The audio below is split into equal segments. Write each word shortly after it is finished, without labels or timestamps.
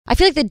I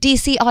feel like the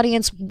DC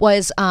audience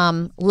was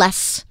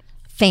less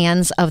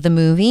fans of the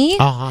movie.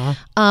 The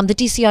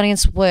DC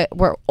audience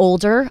were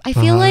older, I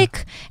feel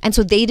like, and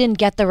so they didn't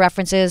get the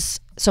references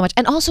so much.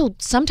 And also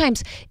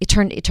sometimes it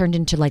turned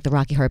into like the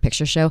Rocky Horror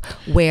Picture Show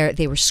where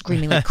they were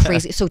screaming like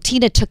crazy. So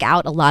Tina took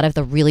out a lot of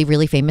the really,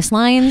 really famous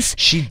lines.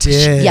 She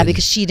did. Yeah,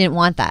 because she didn't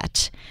want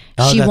that.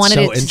 She that's wanted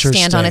so it to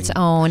stand on its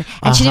own,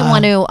 and she didn't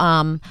want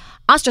to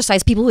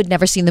ostracize people who had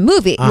never seen the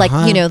movie. Like,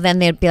 you know, then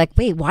they'd be like,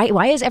 wait,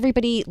 why is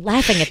everybody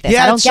laughing at this?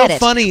 Yeah, I don't it's get so it.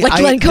 funny.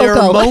 Like Glenn Coco. There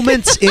are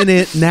moments in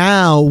it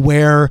now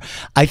where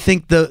I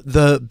think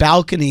the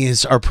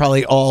balconies are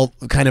probably all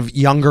kind of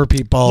younger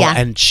people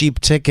and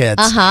cheap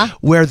tickets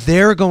where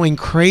they're going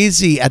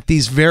crazy at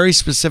these very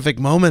specific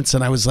moments.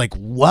 And I was like,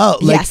 whoa,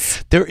 like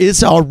there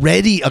is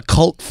already a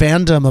cult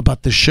fandom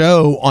about the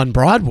show on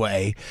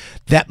Broadway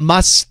that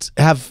must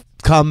have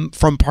come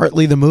from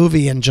partly the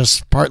movie and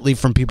just partly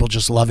from people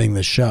just loving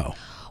the show.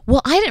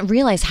 Well, I didn't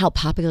realize how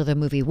popular the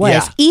movie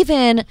was,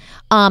 even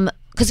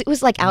because it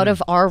was like out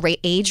of our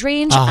age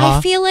range, I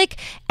feel like.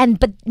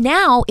 But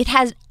now it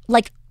has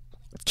like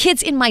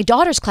kids in my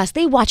daughter's class,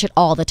 they watch it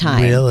all the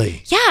time.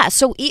 Really? Yeah.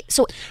 So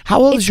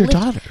how old is your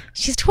daughter?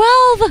 She's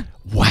 12.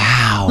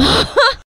 Wow.